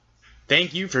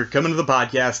Thank you for coming to the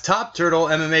podcast. Top Turtle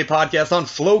MMA podcast on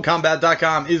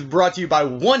FlowCombat.com is brought to you by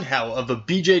one hell of a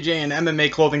BJJ and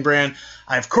MMA clothing brand.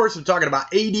 I, of course, am talking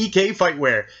about ADK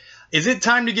Fightwear. Is it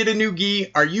time to get a new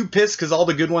gi? Are you pissed because all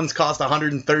the good ones cost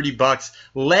 $130?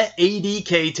 Let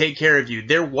ADK take care of you.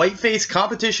 Their whiteface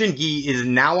competition gi is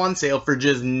now on sale for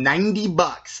just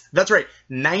 $90. That's right,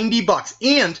 $90.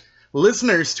 And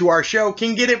listeners to our show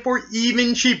can get it for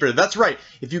even cheaper. That's right.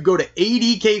 If you go to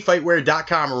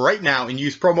adkfightwear.com right now and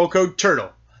use promo code TURTLE,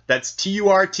 that's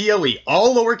TURTLE,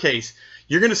 all lowercase,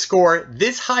 you're going to score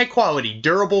this high quality,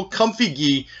 durable, comfy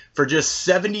gi for just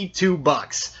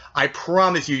 $72. I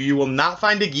promise you, you will not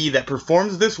find a gi that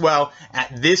performs this well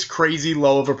at this crazy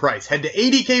low of a price. Head to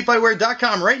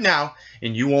adkfightwear.com right now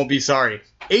and you won't be sorry.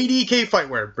 ADK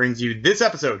Fightwear brings you this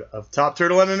episode of Top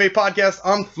Turtle MMA Podcast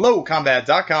on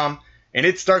FlowCombat.com, and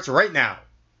it starts right now.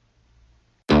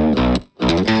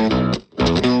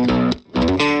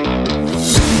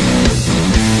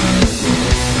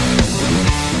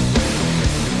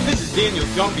 This is Daniel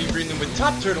Gumby bringing with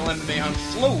Top Turtle MMA on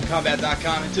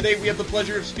FlowCombat.com, and today we have the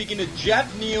pleasure of speaking to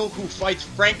Jeff Neal, who fights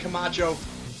Frank Camacho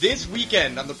this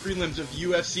weekend on the prelims of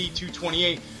UFC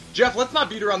 228. Jeff, let's not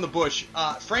beat around the bush.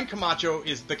 Frank Camacho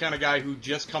is the kind of guy who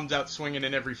just comes out swinging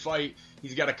in every fight.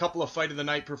 He's got a couple of fight of the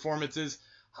night performances.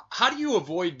 How do you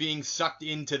avoid being sucked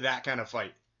into that kind of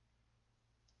fight?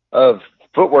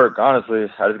 Footwork,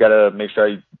 honestly. I just got to make sure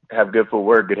I have good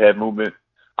footwork, good head movement.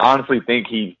 I honestly think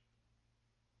he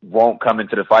won't come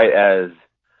into the fight as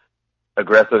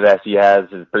aggressive as he has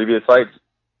his previous fights,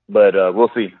 but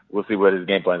we'll see. We'll see what his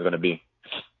game plan is going to be.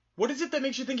 What is it that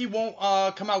makes you think he won't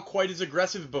come out quite as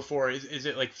aggressive before? Is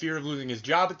it like fear of losing his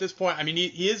job at this point? I mean,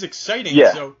 he is exciting.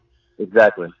 Yeah, so.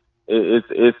 Exactly.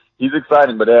 He's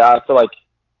exciting, but I feel like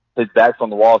his back's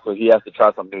on the wall, so he has to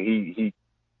try something new.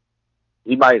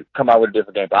 He might come out with a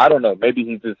different game, but I don't know. Maybe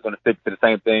he's just going to stick to the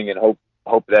same thing and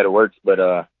hope that it works. But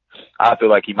I feel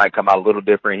like he might come out a little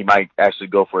different. He might actually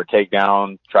go for a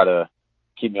takedown, try to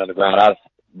keep me on the ground.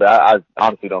 I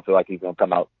honestly don't feel like he's going to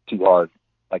come out too hard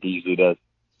like he usually does.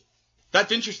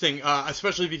 That's interesting,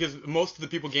 especially because most of the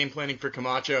people game planning for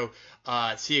Camacho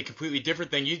see a completely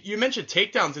different thing. You mentioned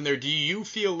takedowns in there. Do you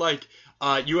feel like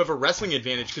you have a wrestling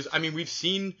advantage? Because, I mean, we've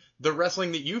seen the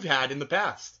wrestling that you've had in the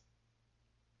past.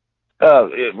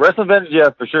 Wrestling advantage, yeah,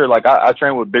 for sure. Like, I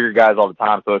train with bigger guys all the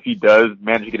time, so if he does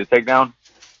manage to get a takedown,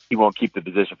 he won't keep the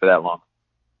position for that long.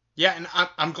 Yeah, and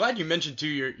I'm glad you mentioned, too,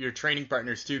 your training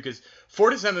partners, too, because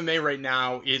Fortis MMA right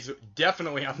now is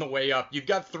definitely on the way up. You've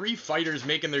got 3 fighters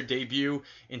making their debut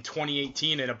in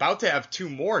 2018 and about to have 2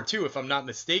 more, too, if I'm not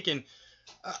mistaken.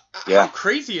 Yeah. How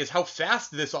crazy is how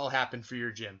fast this all happened for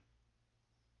your gym?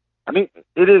 I mean,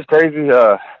 it is crazy.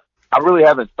 I really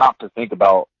haven't stopped to think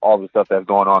about all the stuff that's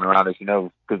going on around us,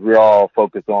 because we're all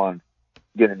focused on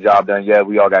getting the job done. Yeah,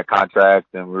 we all got contracts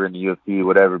and we're in the UFC,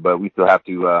 whatever, but we still have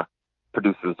to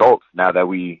produce results now that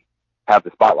we have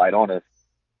the spotlight on us.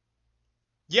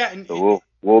 Yeah, and so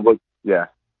we'll look. Yeah,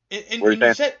 and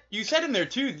you said in there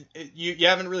too, you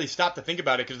haven't really stopped to think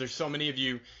about it because there's so many of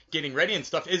you getting ready and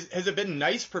stuff. Has it been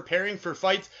nice preparing for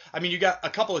fights? I mean, you got a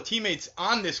couple of teammates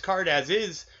on this card as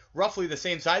is, roughly the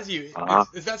same size as you.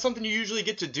 Is that something you usually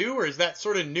get to do, or is that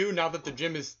sort of new now that the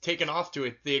gym is taken off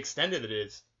to the extent that it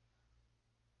is?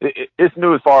 It's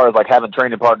new as far as like having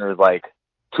training partners, like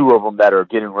 2 of them that are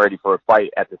getting ready for a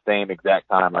fight at the same exact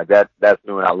time. Like that's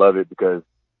new, and I love it because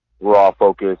we're all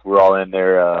focused. We're all in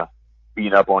there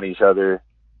beating up on each other.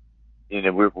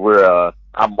 We're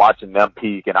I'm watching them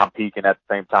peak and I'm peaking at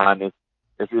the same time.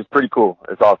 It's pretty cool.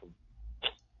 It's awesome.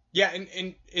 Yeah,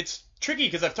 and it's tricky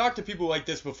because I've talked to people like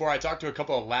this before. I talked to a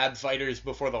couple of lab fighters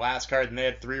before the last card, and they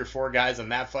had 3 or 4 guys on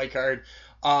that fight card.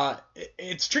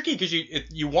 It's tricky because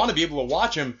you want to be able to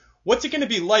watch them. What's it going to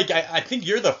be like? I think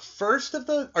you're the first of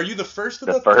the. Are you the first of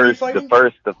the 3 fighting?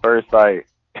 The first fight.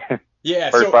 Yeah.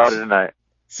 First fight of the night.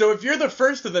 So if you're the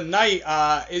first of the night,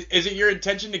 is it your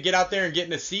intention to get out there and get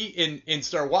in a seat and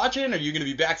start watching? Are you going to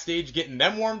be backstage getting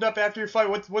them warmed up after your fight?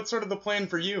 What's sort of the plan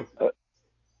for you?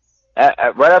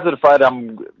 Right after the fight,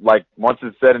 I'm like, once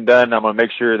it's said and done, I'm going to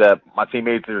make sure that my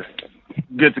teammates are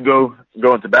good to go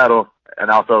into battle,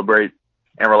 and I'll celebrate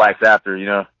and relax after,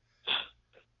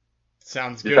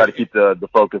 Sounds Just good. try to keep the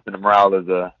focus and the morale of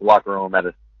the locker room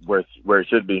at where it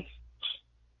should be.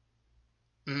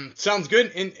 Sounds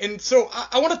good. And so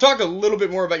I want to talk a little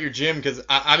bit more about your gym because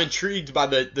I'm intrigued by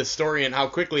the story and how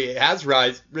quickly it has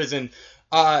risen.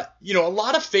 A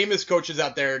lot of famous coaches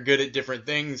out there are good at different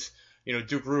things.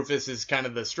 Duke Roufus is kind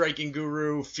of the striking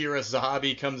guru. Firas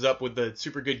Zahabi comes up with the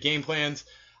super good game plans.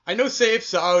 I know Sayif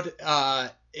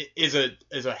Saud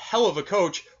is a hell of a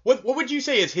coach. What would you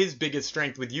say is his biggest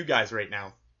strength with you guys right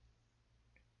now?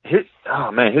 he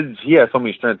has so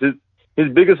many strengths. His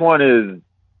biggest one is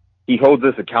he holds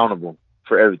us accountable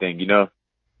for everything. You know,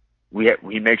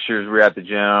 he makes sure we're at the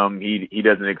gym. He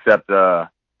doesn't accept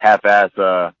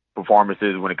half-ass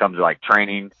performances when it comes to like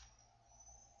training.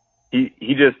 He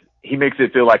makes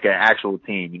it feel like an actual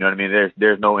team. You know what I mean?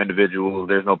 There's no individuals.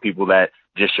 There's no people that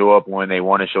just show up when they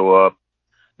want to show up.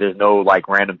 There's no like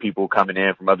random people coming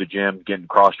in from other gyms getting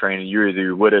cross training. You're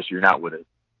either with us, or you're not with us,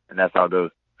 and that's how it goes.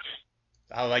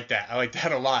 I like that. I like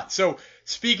that a lot. So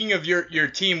speaking of your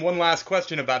team, one last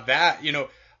question about that. You know,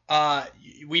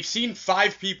 we've seen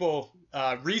 5 people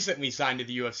recently signed to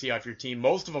the UFC off your team,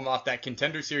 most of them off that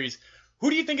Contender Series. Who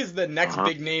do you think is the next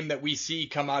big name that we see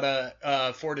come out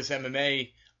of Fortis MMA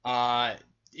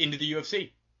into the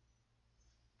UFC?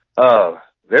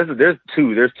 There's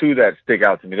two that stick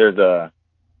out to me. There's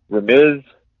Ramiz.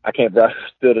 I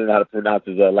still don't know how to pronounce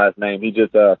his last name. He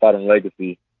just fought on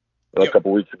Legacy a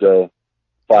couple weeks ago.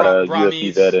 Fought a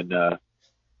UFC vet and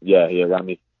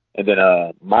Ramiz. And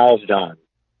then Miles John.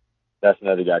 That's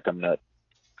another guy coming up.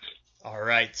 All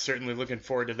right, certainly looking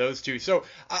forward to those two. So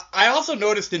I also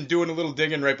noticed in doing a little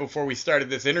digging right before we started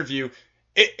this interview,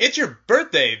 it's your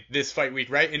birthday this fight week,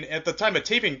 right? And at the time of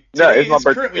taping, it's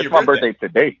my birthday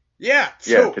today. Yeah.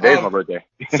 So, today's my birthday.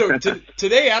 So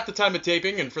today at the time of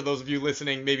taping, and for those of you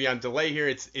listening maybe on delay here,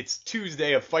 it's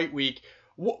Tuesday of fight week.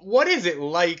 What is it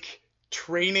like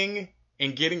training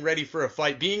and getting ready for a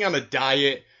fight, being on a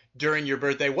diet during your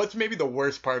birthday? What's maybe the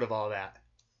worst part of all that?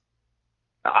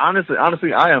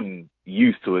 Honestly, I am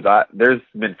used to it. There's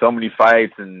been so many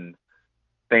fights and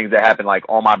things that happen like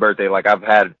on my birthday. Like I've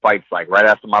had fights like right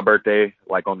after my birthday,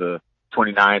 like on the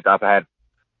 29th. I've had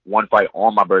one fight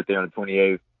on my birthday on the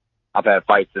 28th. I've had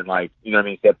fights in like, you know what I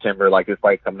mean, September, like this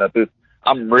fight coming up.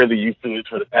 I'm really used to it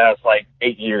for the past like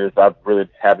 8 years. I really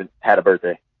haven't had a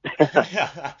birthday.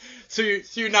 So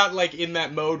you're not like in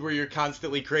that mode where you're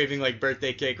constantly craving like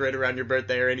birthday cake right around your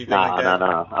birthday or anything like that?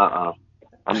 No.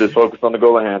 I'm just focused on the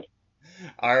goal at hand.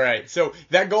 All right, so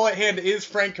that goal at hand is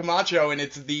Frank Camacho, and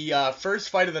it's the first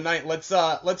fight of the night. Let's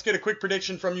get a quick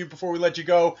prediction from you before we let you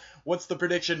go. What's the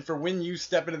prediction for when you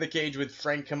step into the cage with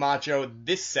Frank Camacho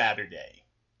this Saturday?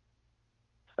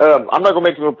 I'm not going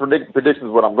to make no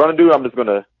predictions what I'm going to do. I'm just going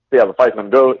to see how the fight's going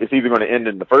to go. It's either going to end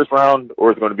in the first round or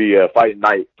it's going to be a fight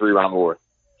night, 3-round war.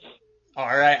 All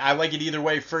right, I like it either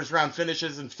way. First round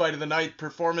finishes and fight of the night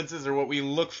performances are what we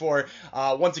look for.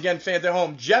 Once again, fans at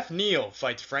home, Jeff Neal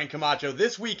fights Frank Camacho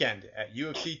this weekend at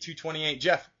UFC 228.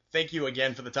 Jeff, thank you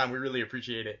again for the time. We really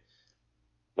appreciate it.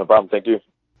 No problem. Thank you.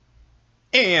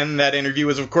 And that interview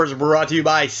was, of course, brought to you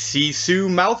by Sisu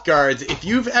Mouthguards. If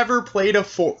you've ever played a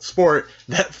sport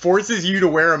that forces you to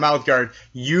wear a mouthguard,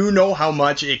 you know how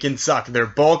much it can suck. They're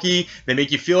bulky, they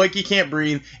make you feel like you can't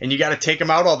breathe, and you got to take them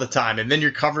out all the time. And then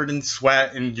you're covered in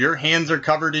sweat, and your hands are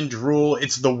covered in drool.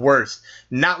 It's the worst.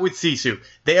 Not with Sisu.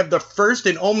 They have the first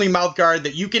and only mouthguard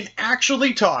that you can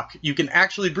actually talk, you can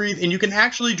actually breathe, and you can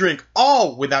actually drink,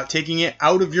 all without taking it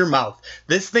out of your mouth.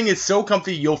 This thing is so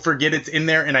comfy, you'll forget it's in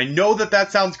there, and I know that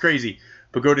sounds crazy,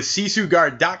 but go to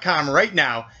SisuGuard.com right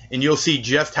now and you'll see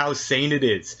just how sane it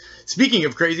is. Speaking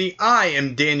of crazy, I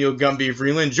am Daniel Gumby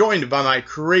Freeland, joined by my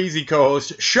crazy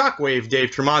co-host, Shockwave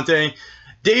Dave Tremonte.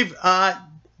 Dave,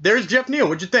 there's Jeff Neal.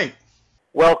 What'd you think?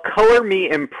 Well, color me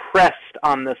impressed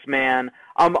on this man.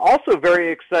 I'm also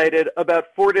very excited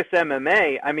about Fortis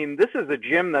MMA. I mean, this is a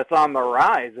gym that's on the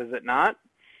rise, is it not?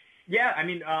 Yeah, I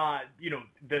mean,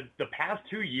 the past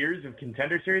 2 years of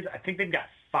Contender Series, I think they've got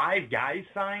 5 guys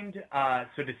signed.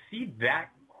 So to see that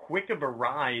quick of a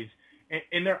rise,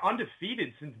 and they're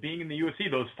undefeated since being in the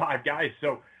UFC, those 5 guys.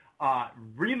 So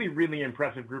really, really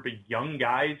impressive group of young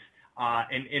guys.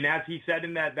 And as he said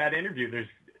in that interview, there's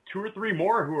 2 or 3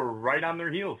 more who are right on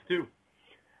their heels too.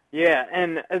 Yeah,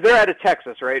 and they're out of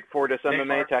Texas, right? Fortis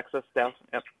MMA, Texas, Dallas.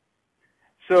 Yep.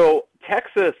 So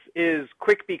Texas is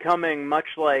quick becoming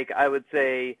much like, I would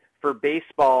say, for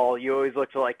baseball, you always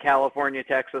look to like California,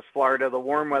 Texas, Florida, the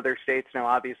warm weather states. Now,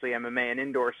 obviously, MMA and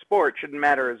indoor sport shouldn't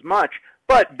matter as much,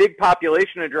 but big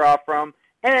population to draw from,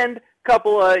 and a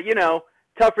couple of,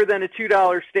 tougher than a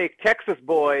 $2 steak Texas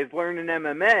boys learning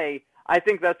MMA. I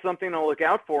think that's something to look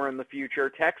out for in the future.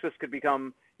 Texas could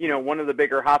become, one of the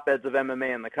bigger hotbeds of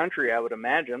MMA in the country, I would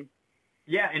imagine.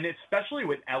 Yeah, and especially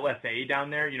with LSA down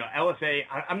there, LSA,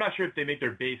 I'm not sure if they make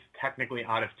their base technically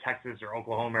out of Texas or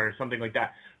Oklahoma or something like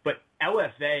that, but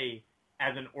LSA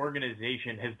as an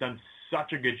organization has done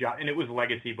such a good job, and it was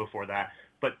Legacy before that,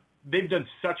 but they've done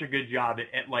such a good job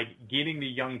at like getting the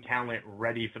young talent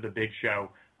ready for the big show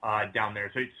down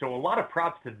there. So a lot of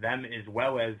props to them, as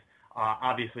well as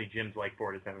obviously gyms like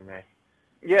Fortis MMA.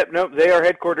 Yep, no, they are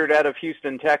headquartered out of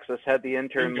Houston, Texas. Had the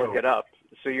intern look it up.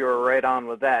 so you were right on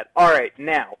with that. All right,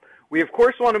 now, we of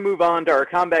course want to move on to our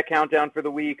Combat Countdown for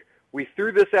the week. We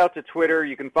threw this out to Twitter.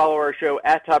 You can follow our show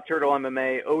at Top Turtle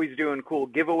MMA, always doing cool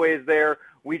giveaways there.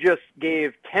 We just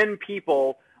gave 10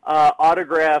 people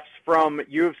autographs from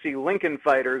UFC Lincoln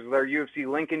fighters with our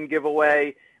UFC Lincoln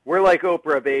giveaway. We're like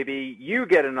Oprah, baby. You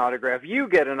get an autograph, you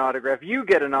get an autograph, you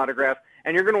get an autograph,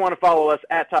 and you're going to want to follow us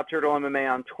at Top Turtle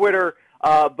MMA on Twitter,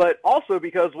 but also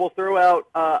because we'll throw out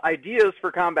ideas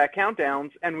for Combat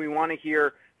Countdowns, and we want to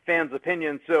hear fans'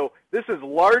 opinions. So this is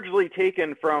largely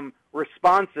taken from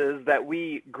responses that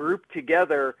we grouped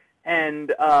together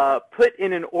and put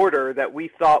in an order that we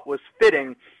thought was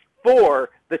fitting for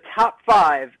the top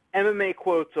 5 MMA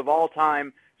quotes of all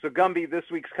time. So, Gumby, this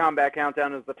week's Combat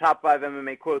Countdown is the top 5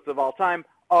 MMA quotes of all time.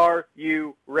 Are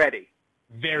you ready?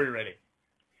 Very ready.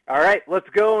 All right, let's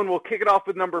go, and we'll kick it off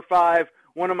with number 5,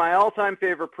 one of my all-time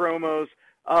favorite promos,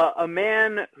 a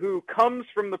man who comes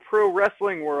from the pro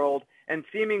wrestling world and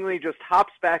seemingly just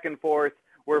hops back and forth.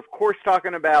 We're, of course,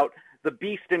 talking about the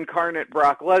beast incarnate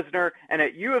Brock Lesnar, and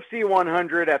at UFC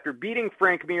 100, after beating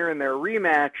Frank Mir in their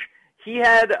rematch, he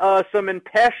had some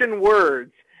impassioned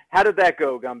words. How did that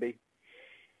go, Gumby?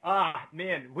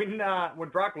 Man, when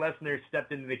Brock Lesnar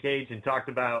stepped into the cage and talked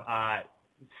about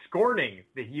scorning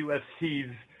the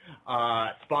UFC's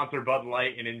sponsor Bud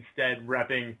Light and instead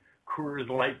repping Coors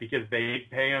Light because they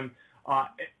pay him,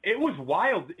 it was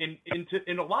wild.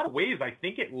 In a lot of ways, I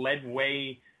think it led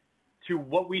way to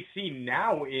what we see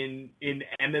now in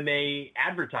MMA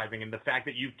advertising, and the fact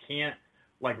that you can't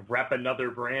like rep another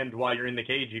brand while you're in the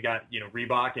cage. You got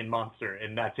Reebok and Monster,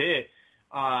 and that's it.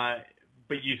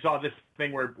 But you saw this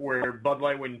thing where Bud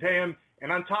Light wouldn't pay him,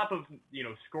 and on top of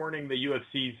scorning the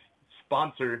UFC's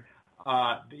sponsor,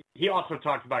 he also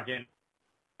talked about getting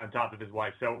on top of his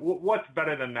wife. So what's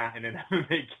better than that in an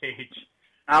MMA cage?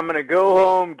 I'm going to go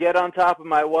home, get on top of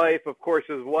my wife, of course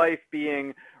his wife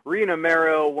being Rena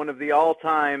Mero, one of the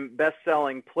all-time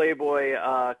best-selling Playboy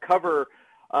cover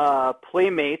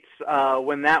playmates,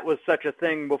 when that was such a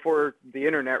thing before the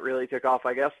internet really took off,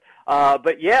 I guess.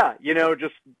 But yeah,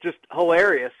 just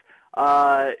hilarious.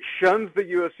 Shuns the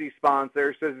UFC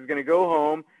sponsor, says he's going to go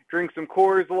home, drink some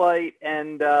Coors Light,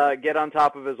 and get on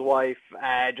top of his wife.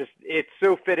 It's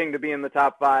so fitting to be in the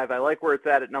top 5. I like where it's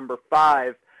at number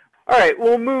 5. All right,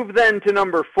 we'll move then to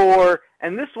number 4,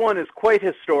 and this one is quite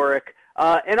historic,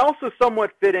 and also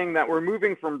somewhat fitting that we're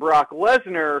moving from Brock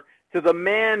Lesnar to the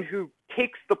man who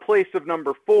takes the place of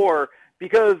number 4,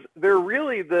 because they're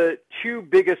really the 2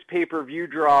 biggest pay-per-view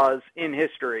draws in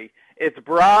history. It's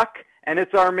Brock, and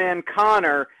it's our man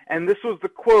Conor, and this was the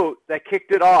quote that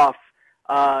kicked it off.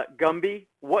 Gumby,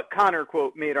 what Conor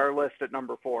quote made our list at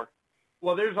number 4?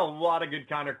 Well, there's a lot of good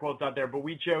Conor quotes out there, but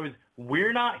we chose,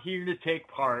 we're not here to take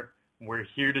part, we're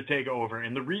here to take over.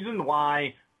 And the reason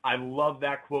why I love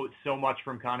that quote so much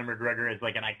from Conor McGregor as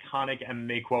like an iconic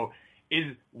MMA quote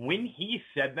is when he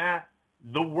said that,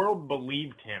 the world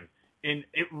believed him. And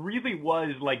it really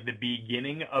was like the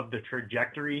beginning of the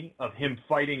trajectory of him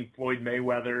fighting Floyd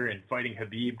Mayweather and fighting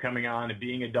Khabib coming on and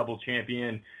being a double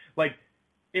champion. Like,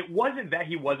 it wasn't that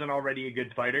he wasn't already a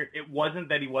good fighter. It wasn't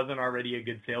that he wasn't already a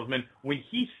good salesman. When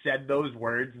he said those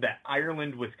words, that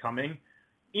Ireland was coming,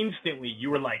 instantly you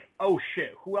were like, oh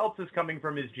shit, who else is coming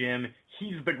from his gym?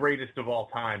 He's the greatest of all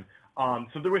time.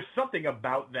 So there was something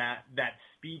about that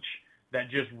speech that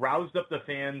just roused up the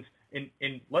fans.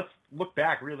 And let's look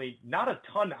back, really, not a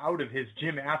ton out of his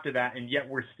gym after that, and yet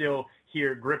we're still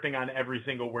here gripping on every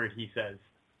single word he says.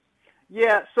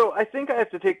 Yeah, so I think I have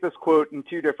to take this quote in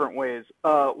 2 different ways.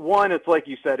 One, it's like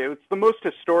you said, it's the most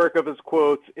historic of his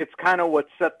quotes. It's kind of what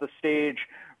set the stage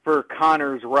for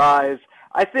Conor's rise.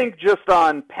 I think just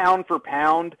on pound for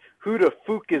pound, who the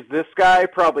fook is this guy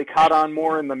probably caught on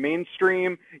more in the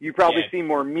mainstream. You probably see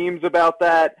more memes about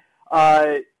that.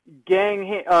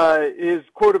 His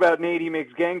quote about Nate, he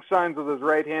makes gang signs with his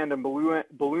right hand and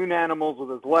balloon animals with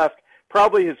his left.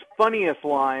 Probably his funniest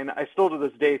line. I still to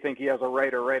this day think he has a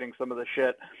writer writing some of the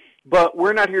shit. But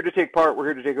we're not here to take part. We're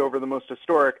here to take over, the most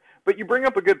historic. But you bring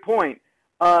up a good point.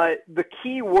 The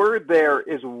key word there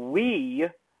is we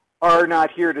are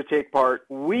not here to take part.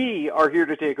 We are here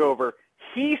to take over.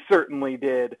 He certainly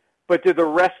did. But did the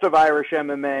rest of Irish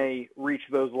MMA reach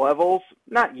those levels?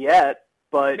 Not yet.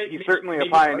 But he's certainly a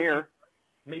pionear.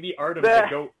 Maybe Artem could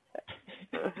go.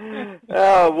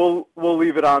 We'll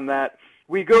leave it on that.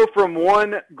 We go from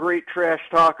one great trash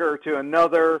talker to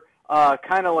another,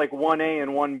 kind of like 1A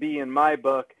and 1B in my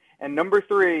book. And number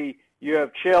 3, you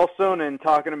have Chael Sonnen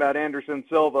talking about Anderson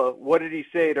Silva. What did he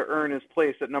say to earn his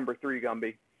place at number 3,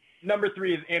 Gumby? Number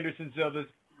 3 is Anderson Silva's,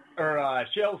 or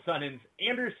Chael Sonnen's.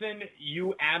 Anderson,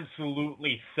 you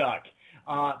absolutely suck.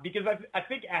 because I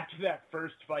think after that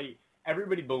first fight,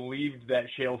 everybody believed that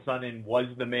Chael Sonnen was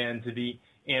the man to beat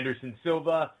Anderson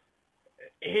Silva.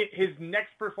 His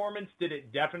next performance, did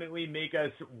it definitely make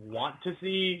us want to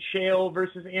see Chael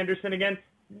versus Anderson again?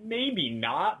 Maybe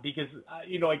not, because,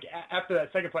 after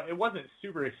that second fight, it wasn't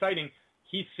super exciting.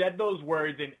 He said those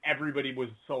words, and everybody was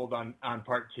sold on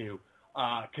part two,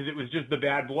 because it was just the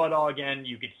bad blood all again.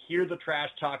 You could hear the trash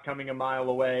talk coming a mile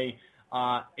away,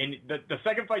 and the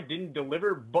second fight didn't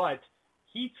deliver, but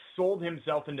he sold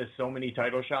himself into so many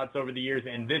title shots over the years,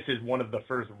 and this is one of the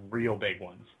first real big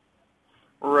ones.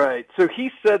 Right. So he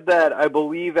said that, I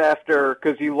believe, after,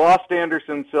 because he lost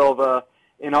Anderson Silva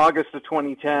in August of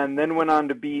 2010, then went on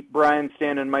to beat Brian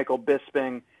Stann and Michael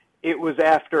Bisping. It was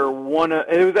after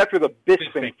the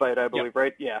Bisping fight, I believe,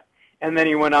 right? Yeah. And then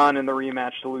he went on in the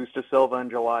rematch to lose to Silva in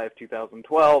July of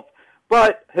 2012.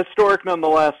 But historic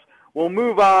nonetheless. We'll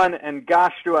move on, and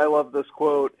gosh, do I love this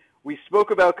quote. We spoke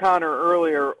about Conor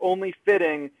earlier, only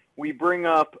fitting we bring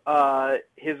up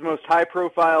his most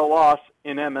high-profile loss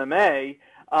in MMA,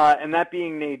 and that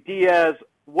being Nate Diaz.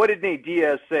 What did Nate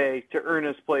Diaz say to earn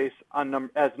his place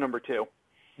as number 2?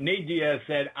 Nate Diaz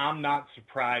said, "I'm not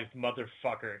surprised,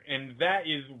 motherfucker." And that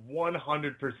is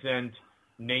 100%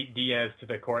 Nate Diaz to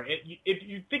the core. If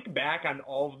you think back on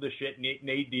all of the shit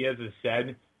Nate Diaz has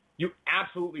said, you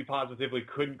absolutely positively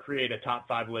couldn't create a top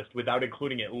 5 list without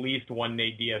including at least one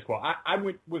Nate Diaz quote. I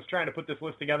was trying to put this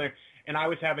list together, and I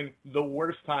was having the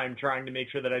worst time trying to make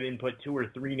sure that I didn't put 2 or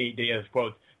 3 Nate Diaz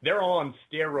quotes. They're all on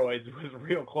steroids. Was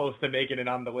real close to making it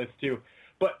on the list, too.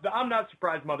 But the I'm not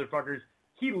surprised, motherfuckers,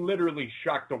 he literally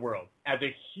shocked the world. As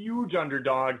a huge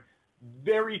underdog,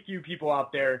 very few people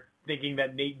out there thinking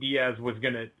that Nate Diaz was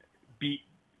going to beat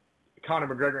Conor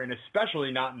McGregor, and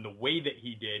especially not in the way that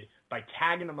he did, by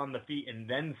tagging him on the feet and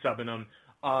then subbing him,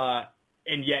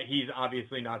 and yet he's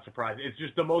obviously not surprised. It's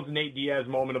just the most Nate Diaz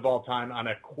moment of all time. On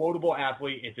a quotable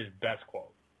athlete, it's his best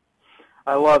quote.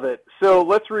 I love it. So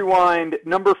let's rewind.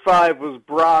 Number 5 was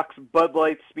Brock's Bud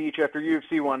Light speech after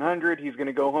UFC 100. He's going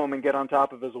to go home and get on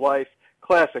top of his wife.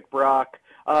 Classic Brock.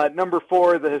 Number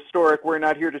 4, the historic "We're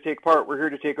not here to take part, we're here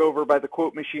to take over" by the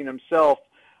quote machine himself,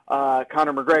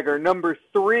 Conor McGregor. Number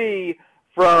 3,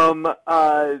 from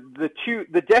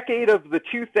the decade of the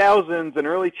 2000s and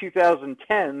early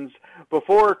 2010s,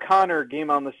 before Conor came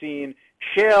on the scene,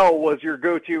 Chael was your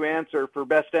go-to answer for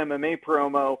best MMA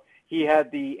promo. He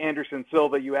had the Anderson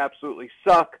Silva, "You absolutely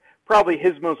suck," probably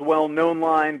his most well-known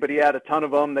line, but he had a ton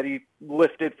of them that he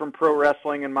lifted from pro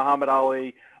wrestling and Muhammad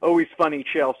Ali. Always funny,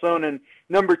 Chael Sonnen.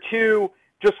 Number 2,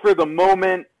 just for the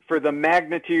moment, for the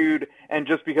magnitude, and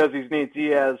just because he's Nate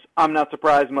Diaz, "I'm not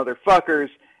surprised, motherfuckers."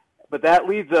 But that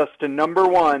leads us to number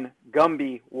 1.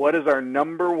 Gumby, what is our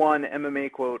number 1 MMA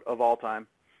quote of all time?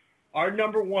 Our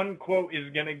number 1 quote is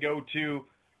going to go to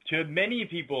many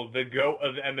people, the GOAT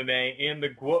of MMA, and the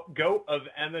GOAT of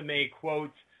MMA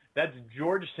quotes. That's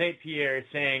George St. Pierre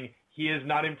saying he is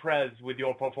not impressed with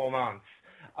your performance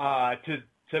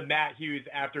to Matt Hughes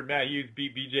after Matt Hughes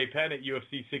beat BJ Penn at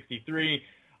UFC 63.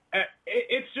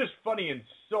 It's just funny in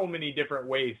so many different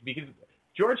ways, because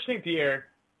George St. Pierre,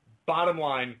 bottom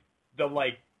line, the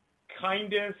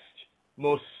kindest,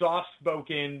 most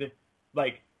soft-spoken,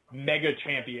 mega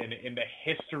champion in the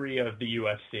history of the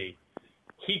UFC.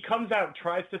 He comes out,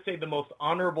 tries to say the most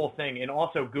honorable thing, and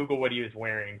also Google what he was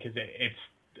wearing, because it's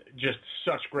just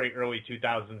such great early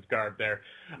 2000s garb there.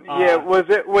 Yeah, was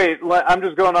it, wait, I'm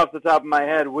just going off the top of my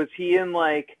head, was he in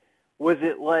was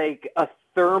it a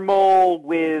thermal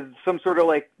with some sort of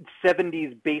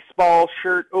 70s baseball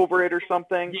shirt over it or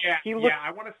something? Yeah,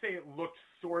 I want to say it looked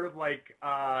sort of like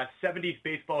 70s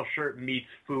baseball shirt meets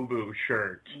FUBU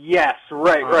shirt. Yes,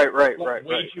 right.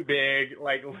 Way too big.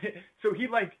 So he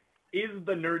is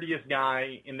the nerdiest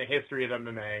guy in the history of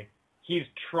MMA. He's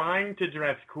trying to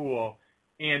dress cool,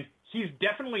 and he's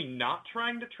definitely not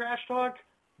trying to trash talk,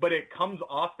 but it comes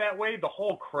off that way. The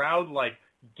whole crowd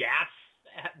gasps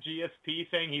at GSP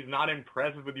saying he's not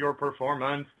impressed with your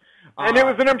performance. And it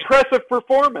was an impressive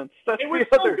performance. That's it was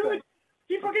the so other good. thing.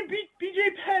 He fucking beat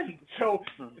BJ Penn. So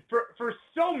for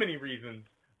so many reasons,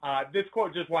 this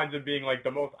quote just winds up being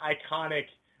the most iconic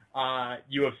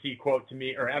UFC quote to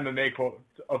me, or MMA quote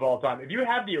of all time. If you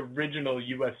have the original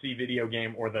UFC video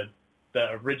game, or the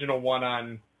original one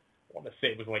on, I want to say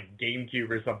it was GameCube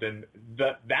or something,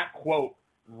 that quote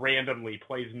randomly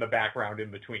plays in the background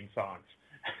in between songs.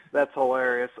 That's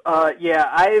hilarious. Yeah,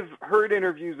 I've heard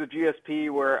interviews with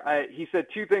GSP where he said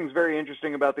two things very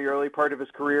interesting about the early part of his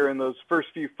career in those first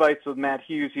few fights with Matt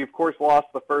Hughes. He, of course, lost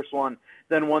the first one,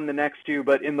 then won the next two,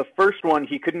 but in the first one,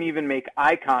 he couldn't even make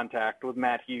eye contact with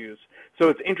Matt Hughes. So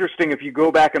it's interesting if you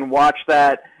go back and watch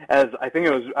that, as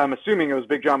I'm assuming it was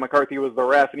Big John McCarthy was the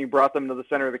ref, and he brought them to the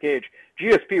center of the cage.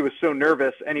 GSP was so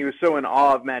nervous, and he was so in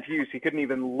awe of Matt Hughes, he couldn't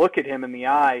even look at him in the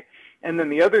eye. And then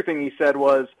the other thing he said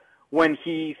was, when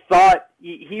he thought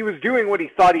he was doing what he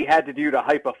thought he had to do to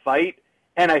hype a fight,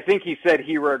 and I think he said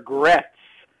he regrets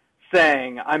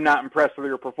saying, "I'm not impressed with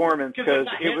your performance," because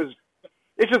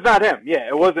it's just not him. Yeah,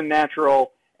 it wasn't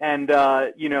natural, and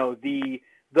the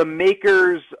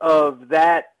makers of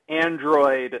that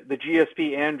Android, the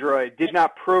GSP Android, did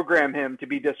not program him to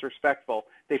be disrespectful.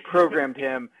 They programmed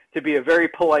him to be a very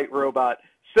polite robot.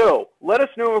 So let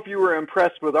us know if you were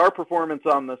impressed with our performance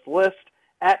on this list.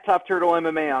 At Top Turtle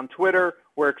MMA on Twitter.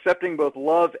 We're accepting both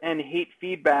love and hate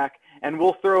feedback, and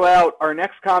we'll throw out our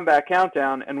next combat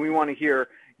countdown, and we want to hear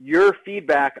your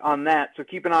feedback on that. So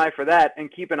keep an eye for that,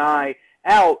 and keep an eye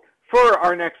out for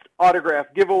our next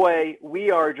autograph giveaway. We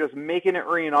are just making it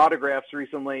rain autographs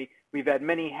recently. We've had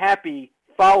many happy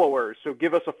followers, so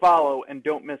give us a follow, and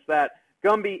don't miss that.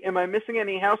 Gumby, am I missing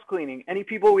any house cleaning? Any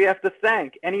people we have to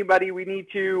thank? Anybody we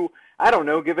need to,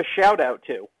 give a shout-out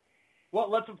to? Well,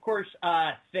 let's, of course,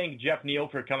 thank Jeff Neal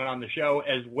for coming on the show,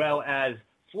 as well as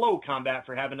Flow Combat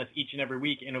for having us each and every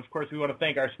week. And, of course, we want to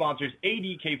thank our sponsors,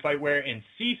 ADK Fightwear and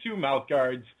Sisu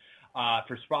Mouthguards,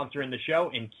 for sponsoring the show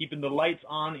and keeping the lights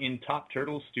on in Top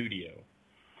Turtle Studio.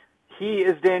 He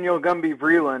is Daniel Gumby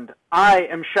Vreeland. I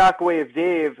am Shockwave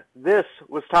Dave. This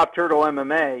was Top Turtle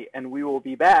MMA, and we will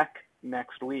be back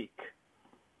next week.